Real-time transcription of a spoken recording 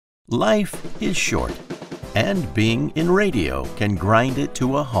Life is short, and being in radio can grind it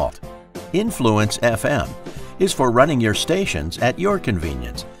to a halt. Influence FM is for running your stations at your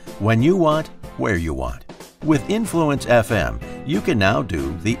convenience, when you want, where you want. With Influence FM, you can now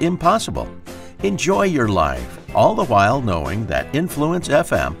do the impossible. Enjoy your life, all the while knowing that Influence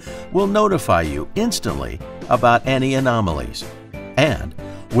FM will notify you instantly about any anomalies. And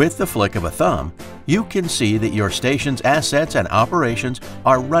with the flick of a thumb, you can see that your station's assets and operations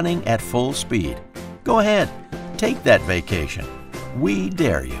are running at full speed. Go ahead, take that vacation. We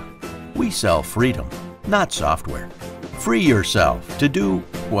dare you. We sell freedom, not software. Free yourself to do,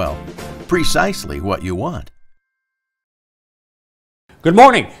 well, precisely what you want. Good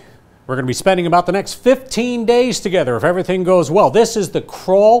morning. We're going to be spending about the next 15 days together if everything goes well. This is the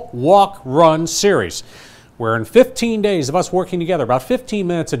Crawl, Walk, Run series, where in 15 days of us working together, about 15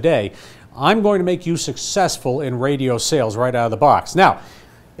 minutes a day, I'm going to make you successful in radio sales right out of the box. Now,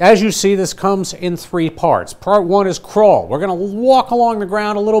 as you see, this comes in 3 parts. Part 1 is crawl. We're going to walk along the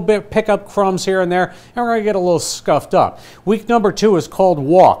ground a little bit, pick up crumbs here and there, and we're going to get a little scuffed up. Week number 2 is called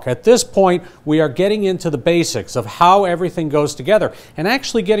walk. At this point, we are getting into the basics of how everything goes together and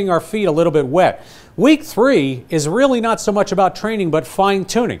actually getting our feet a little bit wet. Week 3 is really not so much about training, but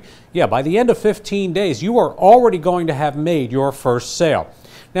fine-tuning. Yeah, by the end of 15 days, you are already going to have made your first sale.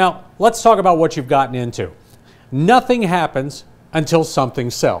 Now, let's talk about what you've gotten into. Nothing happens until something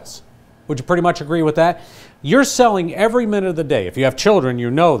sells. Would you pretty much agree with that? You're selling every minute of the day. If you have children, you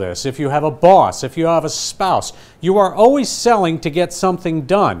know this. If you have a boss, if you have a spouse, you are always selling to get something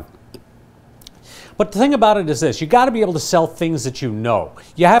done. But the thing about it is this, you got to be able to sell things that you know.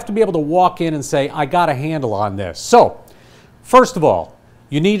 You have to be able to walk in and say, I got a handle on this. So, first of all,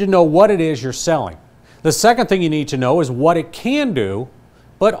 you need to know what it is you're selling. The second thing you need to know is what it can do,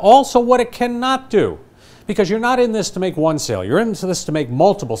 but also what it cannot do. Because you're not in this to make one sale. You're in this to make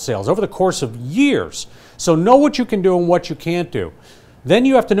multiple sales over the course of years. So know what you can do and what you can't do. Then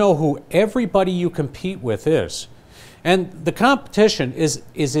you have to know who everybody you compete with is. And the competition is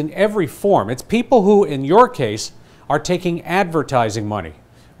in every form. It's people who, in your case, are taking advertising money,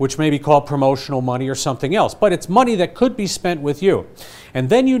 which may be called promotional money or something else. But it's money that could be spent with you. And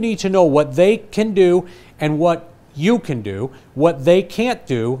then you need to know what they can do and what you can do, what they can't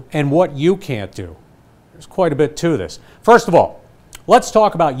do, and what you can't do. There's quite a bit to this. First of all, let's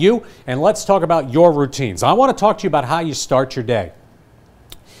talk about you and let's talk about your routines. I want to talk to you about how you start your day.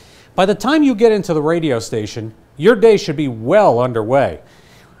 By the time you get into the radio station, your day should be well underway.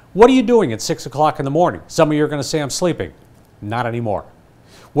 What are you doing at 6 o'clock in the morning? Some of you are going to say, I'm sleeping. Not anymore.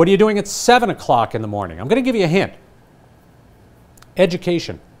 What are you doing at 7 o'clock in the morning? I'm going to give you a hint.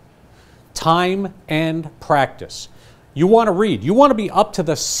 Education. Time and practice. You want to read. You want to be up to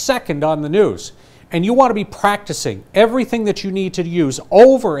the second on the news. And you want to be practicing everything that you need to use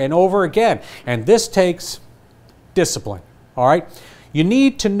over and over again. And this takes discipline. All right? You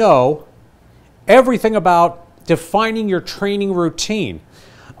need to know everything about defining your training routine.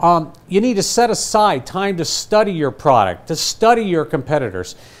 You need to set aside time to study your product, to study your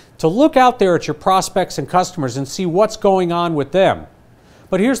competitors, to look out there at your prospects and customers and see what's going on with them.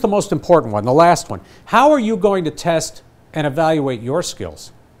 But here's the most important one, the last one. How are you going to test and evaluate your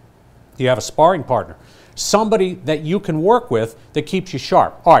skills? Do you have a sparring partner? Somebody that you can work with that keeps you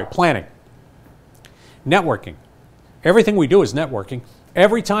sharp. All right, planning. Networking. Everything we do is networking.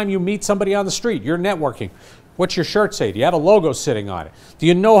 Every time you meet somebody on the street, you're networking. What's your shirt say? Do you have a logo sitting on it? Do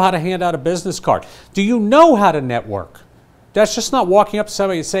you know how to hand out a business card? Do you know how to network? That's just not walking up to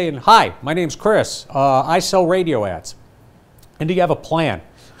somebody and saying, hi, my name's Chris. I sell radio ads. And do you have a plan?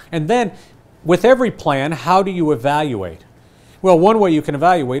 And then, with every plan, how do you evaluate? Well, one way you can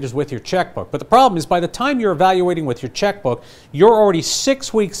evaluate is with your checkbook. But the problem is by the time you're evaluating with your checkbook, you're already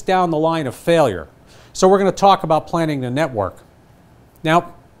 6 weeks down the line of failure. So we're going to talk about planning the network.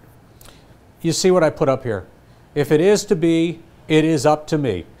 Now, you see what I put up here. If it is to be, it is up to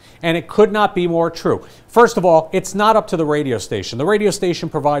me. And it could not be more true. First of all, it's not up to the radio station. The radio station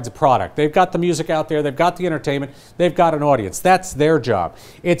provides a product. They've got the music out there. They've got the entertainment. They've got an audience. That's their job.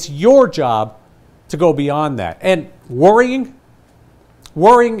 It's your job to go beyond that. And worrying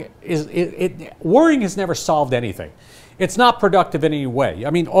has never solved anything. It's not productive in any way.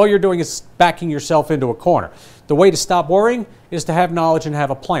 I mean, all you're doing is backing yourself into a corner. The way to stop worrying is to have knowledge and have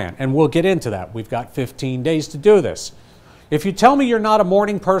a plan. And we'll get into that. We've got 15 days to do this. If you tell me you're not a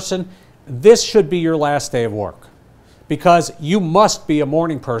morning person, this should be your last day of work. Because you must be a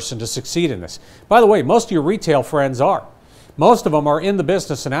morning person to succeed in this. By the way, most of your retail friends are. Most of them are in the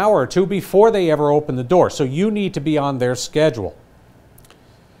business an hour or two before they ever open the door. So you need to be on their schedule.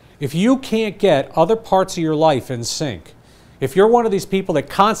 If you can't get other parts of your life in sync, If you're one of these people that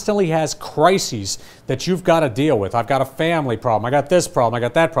constantly has crises that you've got to deal with, I've got a family problem, I got this problem, I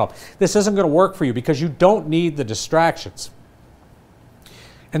got that problem, this isn't going to work for you because you don't need the distractions.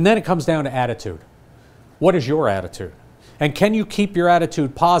 And then it comes down to attitude. What is your attitude? And can you keep your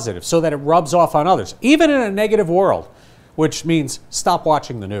attitude positive so that it rubs off on others, even in a negative world, which means stop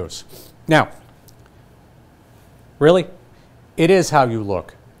watching the news. Now, really, it is how you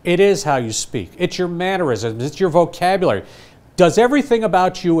look. It is how you speak. It's your mannerisms. It's your vocabulary. Does everything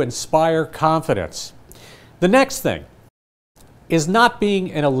about you inspire confidence? The next thing is not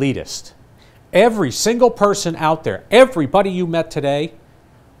being an elitist. Every single person out there, everybody you met today,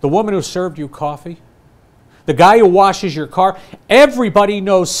 the woman who served you coffee, the guy who washes your car, everybody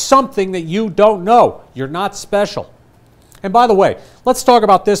knows something that you don't know. You're not special. And by the way, let's talk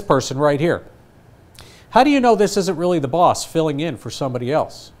about this person right here. How do you know this isn't really the boss filling in for somebody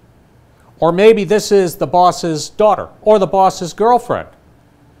else? Or maybe this is the boss's daughter or the boss's girlfriend.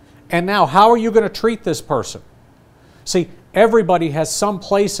 And now, how are you going to treat this person? See, everybody has some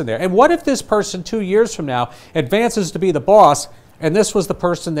place in there. And what if this person 2 years from now advances to be the boss and this was the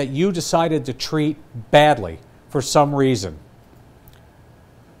person that you decided to treat badly for some reason?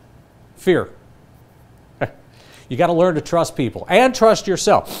 Fear. You got to learn to trust people and trust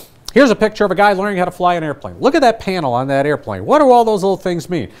yourself. Here's a picture of a guy learning how to fly an airplane. Look at that panel on that airplane. What do all those little things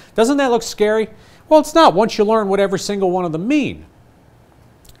mean? Doesn't that look scary? Well, it's not once you learn what every single one of them mean.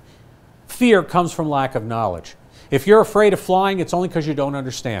 Fear comes from lack of knowledge. If you're afraid of flying, it's only because you don't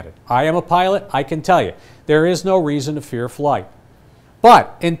understand it. I am a pilot. I can tell you, there is no reason to fear flight.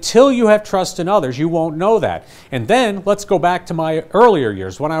 But until you have trust in others, you won't know that. And then let's go back to my earlier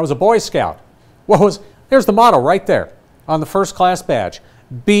years when I was a Boy Scout. There's the motto right there on the first class badge.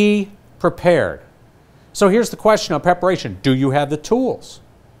 Be prepared. So here's the question on preparation. Do you have the tools?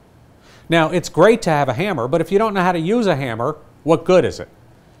 Now, it's great to have a hammer, but if you don't know how to use a hammer, what good is it?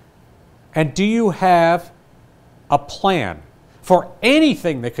 And do you have a plan for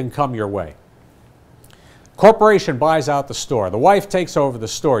anything that can come your way? Corporation buys out the store. The wife takes over the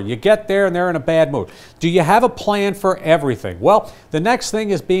store. You get there and they're in a bad mood. Do you have a plan for everything? Well, the next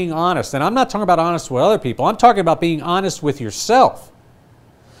thing is being honest. And I'm not talking about honest with other people. I'm talking about being honest with yourself.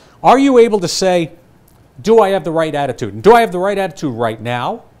 Are you able to say, do I have the right attitude? And do I have the right attitude right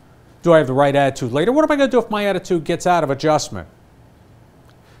now? Do I have the right attitude later? What am I going to do if my attitude gets out of adjustment?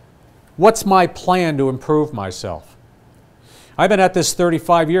 What's my plan to improve myself? I've been at this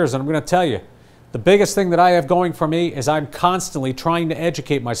 35 years, and I'm going to tell you, the biggest thing that I have going for me is I'm constantly trying to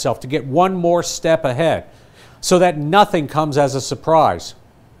educate myself to get one more step ahead so that nothing comes as a surprise.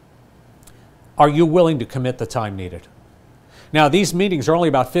 Are you willing to commit the time needed? Now, these meetings are only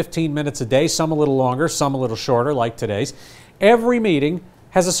about 15 minutes a day, some a little longer, some a little shorter, like today's. Every meeting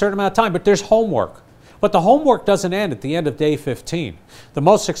has a certain amount of time, but there's homework. But the homework doesn't end at the end of day 15. The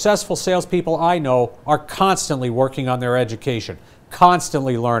most successful salespeople I know are constantly working on their education,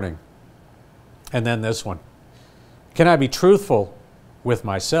 constantly learning. And then this one. Can I be truthful with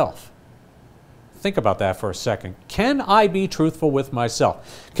myself? Think about that for a second. Can I be truthful with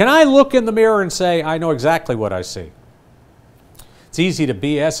myself? Can I look in the mirror and say, I know exactly what I see? It's easy to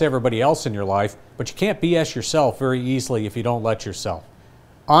BS everybody else in your life, but you can't BS yourself very easily if you don't let yourself.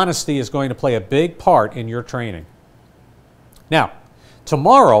 Honesty is going to play a big part in your training. Now,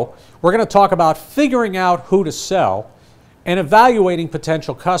 tomorrow, we're going to talk about figuring out who to sell and evaluating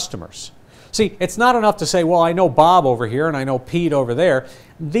potential customers. See, it's not enough to say, well, I know Bob over here and I know Pete over there.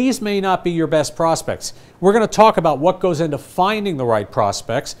 These may not be your best prospects. We're going to talk about what goes into finding the right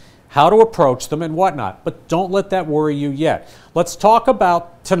prospects, how to approach them and whatnot, but don't let that worry you yet. Let's talk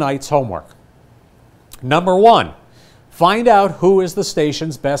about tonight's homework. Number one, find out who is the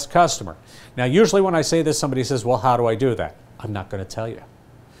station's best customer. Now, usually when I say this, somebody says, well, how do I do that? I'm not going to tell you.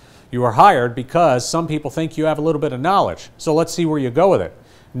 You are hired because some people think you have a little bit of knowledge, so let's see where you go with it.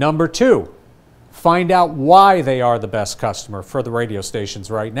 Number two, find out why they are the best customer for the radio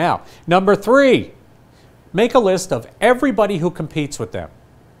stations right now. Number three, make a list of everybody who competes with them.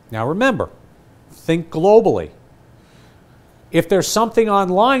 Now remember, think globally. If there's something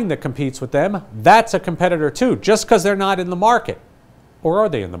online that competes with them, that's a competitor too, just because they're not in the market. Or are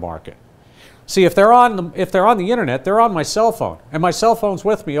they in the market? See, if they're on the internet, they're on my cell phone, and my cell phone's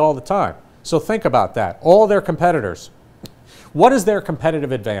with me all the time. So think about that. All their competitors. What is their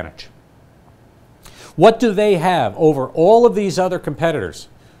competitive advantage? What do they have over all of these other competitors?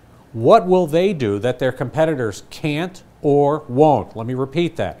 What will they do that their competitors can't or won't? Let me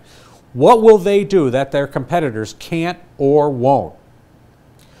repeat that. What will they do that their competitors can't or won't?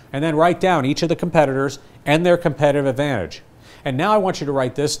 And then write down each of the competitors and their competitive advantage. And now I want you to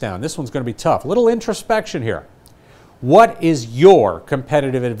write this down. This one's going to be tough. A little introspection here. What is your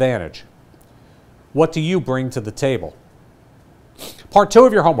competitive advantage? What do you bring to the table? Part 2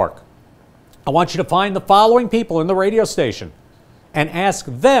 of your homework. I want you to find the following people in the radio station and ask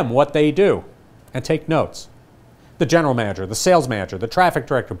them what they do and take notes. The general manager, the sales manager, the traffic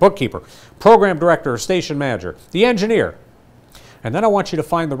director, bookkeeper, program director or station manager, the engineer. And then I want you to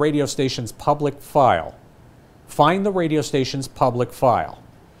find the radio station's public file. Find the radio station's public file,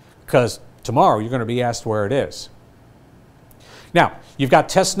 because tomorrow you're going to be asked where it is. Now, you've got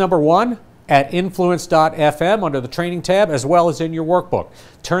test number 1 at influence.fm under the training tab, as well as in your workbook.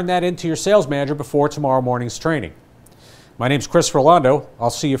 Turn that into your sales manager before tomorrow morning's training. My name's Chris Rolando. I'll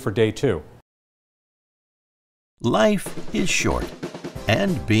see you for day 2. Life is short,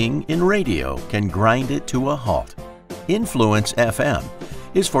 and being in radio can grind it to a halt. Influence FM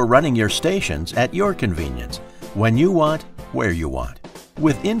is for running your stations at your convenience, when you want, where you want.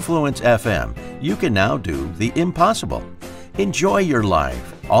 With Influence FM, you can now do the impossible. Enjoy your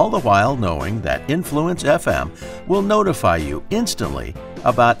life, all the while knowing that Influence FM will notify you instantly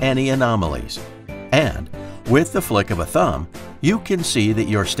about any anomalies. And with the flick of a thumb, you can see that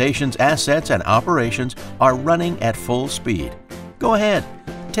your station's assets and operations are running at full speed. Go ahead,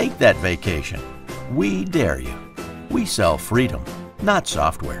 take that vacation. We dare you. We sell freedom, not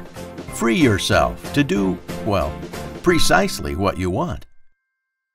software. Free yourself to do, well, precisely what you want.